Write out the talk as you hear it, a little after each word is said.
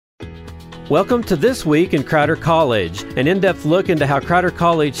Welcome to This Week in Crowder College, an in-depth look into how Crowder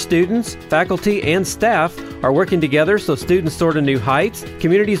College students, faculty, and staff are working together so students soar to new heights,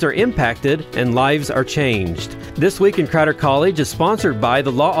 communities are impacted, and lives are changed. This Week in Crowder College is sponsored by the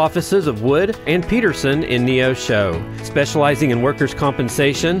law offices of Wood and Peterson in Neosho, specializing in workers'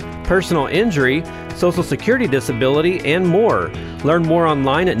 compensation, personal injury, Social Security disability, and more. Learn more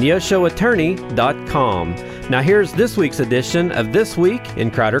online at neoshoattorney.com. Now here's this week's edition of This Week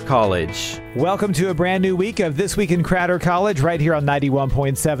in Crowder College. Welcome to a brand new week of This Week in Crowder College right here on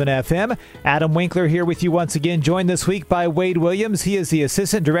 91.7 FM. Adam Winkler here with you once again, joined this week by Wade Williams. He is the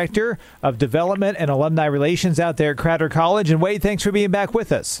Assistant Director of Development and Alumni Relations out there at Crowder College. And Wade, thanks for being back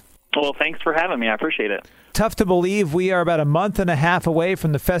with us. Well, thanks for having me. I appreciate it. Tough to believe we are about a month and a half away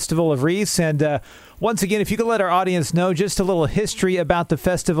from the Festival of Wreaths. And once again, if you could let our audience know just a little history about the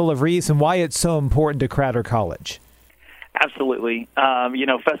Festival of Wreaths and why it's so important to Crowder College. Absolutely.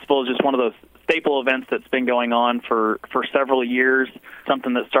 Festival is just one of those staple events that's been going on for several years,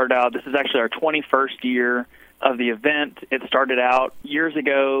 something that started out, this is actually our 21st year of the event. It started out years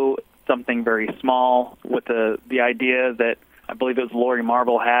ago, something very small with the idea that I believe it was Lori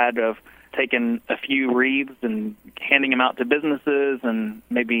Marble had of taking a few wreaths and handing them out to businesses and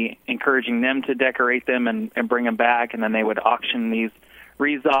maybe encouraging them to decorate them and bring them back, and then they would auction these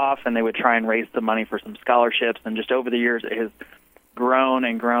wreaths off and they would try and raise some money for some scholarships. And just over the years it has grown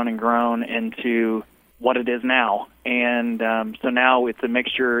and grown and grown into what it is now. And so now it's a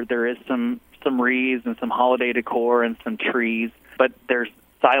mixture. There is some wreaths and some holiday decor and some trees, but there's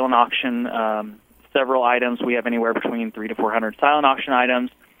silent auction, several items. We have anywhere between 300 to 400 silent auction items.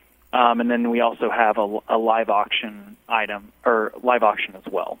 And then we also have a live auction item, or live auction as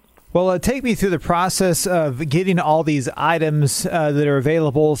well. Well, take me through the process of getting all these items that are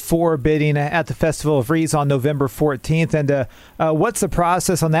available for bidding at the Festival of Wreaths on November 14th. And what's the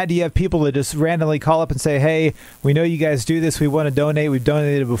process on that? Do you have people that just randomly call up and say, hey, we know you guys do this, we want to donate, we've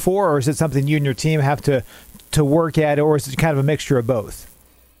donated before, or is it something you and your team have to work at, or is it kind of a mixture of both?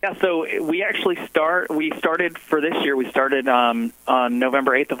 Yeah, so we started for this year, we started on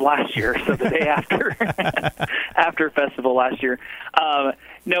November 8th of last year, so the day after festival last year.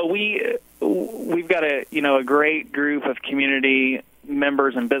 We've got a great group of community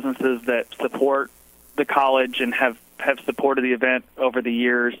members and businesses that support the college and have supported the event over the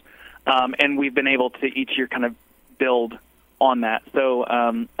years, and we've been able to each year kind of build on that. So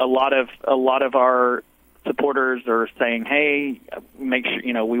a lot of our supporters are saying, hey, make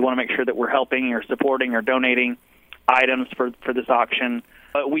sure, we want to make sure that we're helping or supporting or donating items for this auction.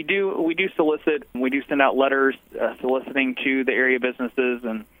 But we do solicit, we do send out letters soliciting to the area businesses,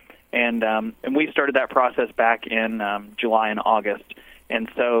 and we started that process back in July and August. And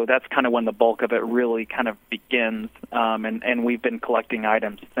so that's kind of when the bulk of it really kind of begins, and we've been collecting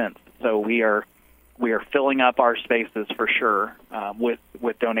items since. So we are filling up our spaces for sure with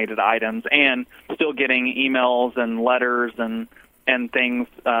donated items, and still getting emails and letters and things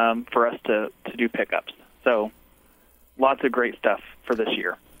for us to do pickups. So lots of great stuff for this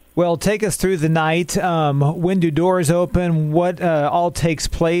year. Well, take us through the night. When do doors open? What all takes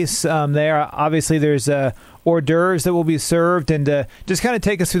place there? Obviously, there's hors d'oeuvres that will be served, and just kind of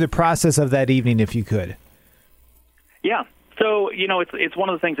take us through the process of that evening, if you could. Yeah. So, it's one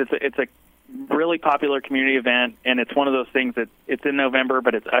of the things, it's a really popular community event, and it's one of those things that it's in November,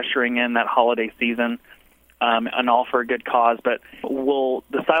 but it's ushering in that holiday season, and all for a good cause. But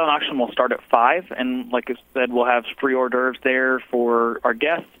the silent auction will start at 5, and like I said, we'll have free hors d'oeuvres there for our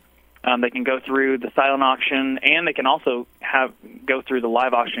guests. They can go through the silent auction, and they can also go through the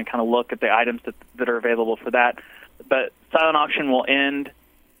live auction and kind of look at the items that are available for that. But silent auction will end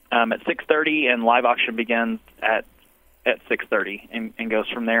at 6:30, and live auction begins at 6:30 and goes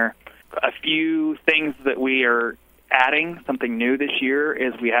from there. A few things that we are adding, something new this year,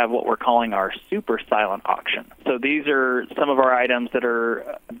 is we have what we're calling our super silent auction. So these are some of our items that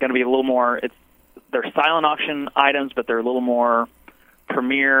are going to be a little more, they're silent auction items, but they're a little more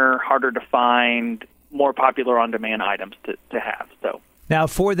premier, harder to find, more popular on-demand items to have. So now,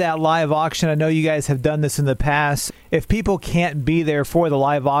 for that live auction, I know you guys have done this in the past. If people can't be there for the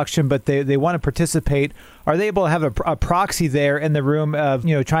live auction, but they want to participate, are they able to have a proxy there in the room of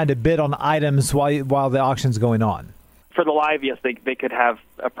trying to bid on items while the auction's going on? For the live, yes, they could have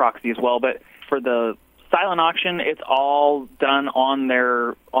a proxy as well. But for the silent auction, it's all done on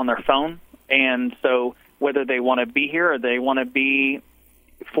their phone, and so whether they want to be here or they want to be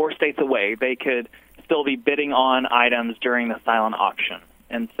 4 states away, they could still be bidding on items during the silent auction.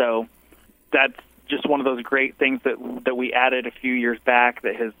 And so that's just one of those great things that we added a few years back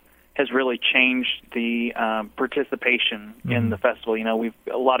that has has really changed the participation in the festival. We've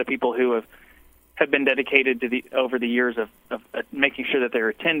a lot of people who have been dedicated to over the years of making sure that they're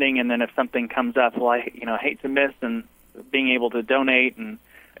attending, and then if something comes up, well, I hate to miss, and being able to donate,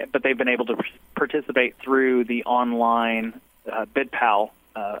 but they've been able to participate through the online bid pal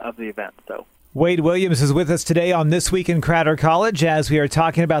of the event. So Wade Williams is with us today on This Week in Crowder College as we are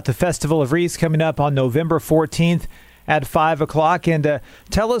talking about the Festival of Wreaths coming up on November 14th at 5 o'clock. And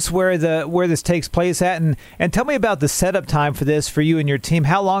tell us where this takes place at, and tell me about the setup time for this for you and your team.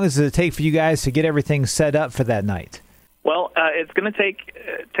 How long does it take for you guys to get everything set up for that night? Well, it's going to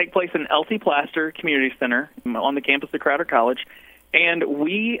take place in L.C. Plaster Community Center on the campus of Crowder College, and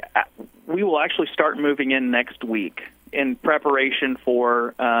we will actually start moving in next week in preparation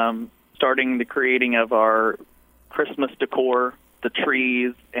for starting the creating of our Christmas decor, the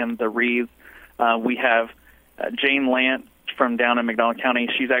trees and the wreaths. We have Jane Lant from down in McDonald County.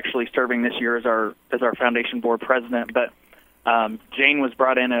 She's actually serving this year as our foundation board president. But Jane was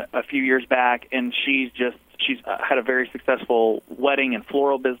brought in a few years back, and she's had a very successful wedding and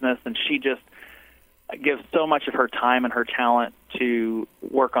floral business, and she just gives so much of her time and her talent to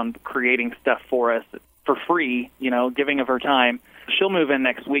work on creating stuff for us for free, giving of her time. She'll move in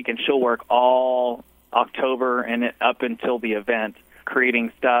next week, and she'll work all October and up until the event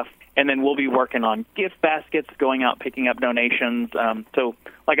creating stuff. And then we'll be working on gift baskets, going out, picking up donations. So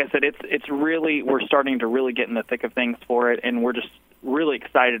like I said, we're starting to really get in the thick of things for it, and we're just really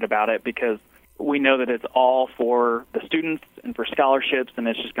excited about it because we know that it's all for the students and for scholarships, and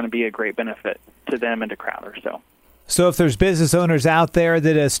it's just going to be a great benefit to them and to Crowder. So if there's business owners out there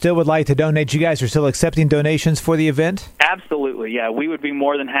that still would like to donate, you guys are still accepting donations for the event? Absolutely, yeah. We would be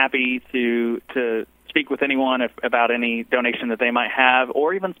more than happy to speak with anyone about any donation that they might have,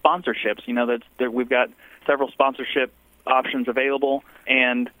 or even sponsorships. We've got several sponsorship options available,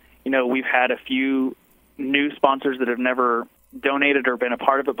 and we've had a few new sponsors that have never donated or been a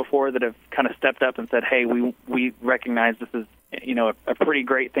part of it before that have kind of stepped up and said, hey, we recognize this is a pretty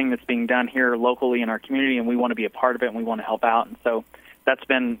great thing that's being done here locally in our community, and we want to be a part of it, and we want to help out. And so that's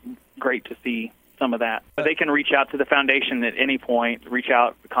been great to see some of that. But they can reach out to the foundation at any point,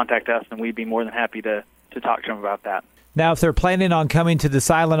 contact us, and we'd be more than happy to talk to them about that. Now, if they're planning on coming to the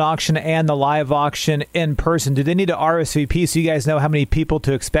silent auction and the live auction in person, do they need to RSVP so you guys know how many people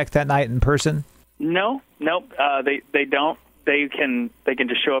to expect that night in person? No, they don't. They can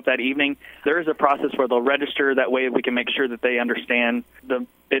just show up that evening. There is a process where they'll register. That way we can make sure that they understand the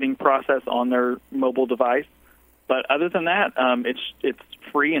bidding process on their mobile device. But other than that, it's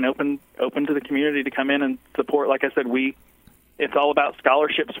free and open to the community to come in and support. Like I said, it's all about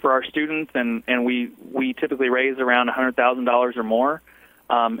scholarships for our students, and we typically raise around $100,000 or more.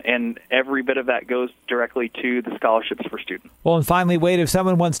 And every bit of that goes directly to the scholarships for students. Well, and finally, Wade, if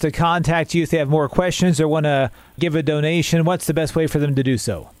someone wants to contact you, if they have more questions or want to give a donation, what's the best way for them to do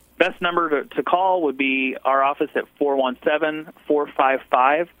so? Best number to call would be our office at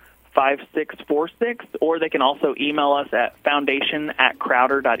 417-455-5646, or they can also email us at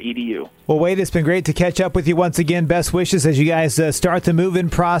foundation@crowder.edu. Well, Wade, it's been great to catch up with you once again. Best wishes as you guys start the move-in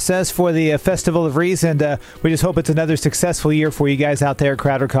process for the Festival of Wreaths, and we just hope it's another successful year for you guys out there at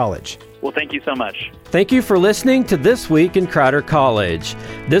Crowder College. Well, thank you so much. Thank you for listening to This Week in Crowder College.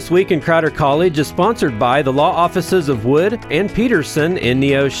 This Week in Crowder College is sponsored by the law offices of Wood and Peterson in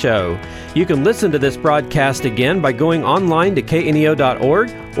Neosho. You can listen to this broadcast again by going online to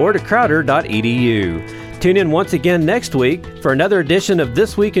kneo.org or to crowder.edu. Tune in once again next week for another edition of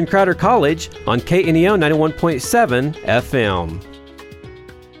This Week in Crowder College on KNEO 91.7 FM.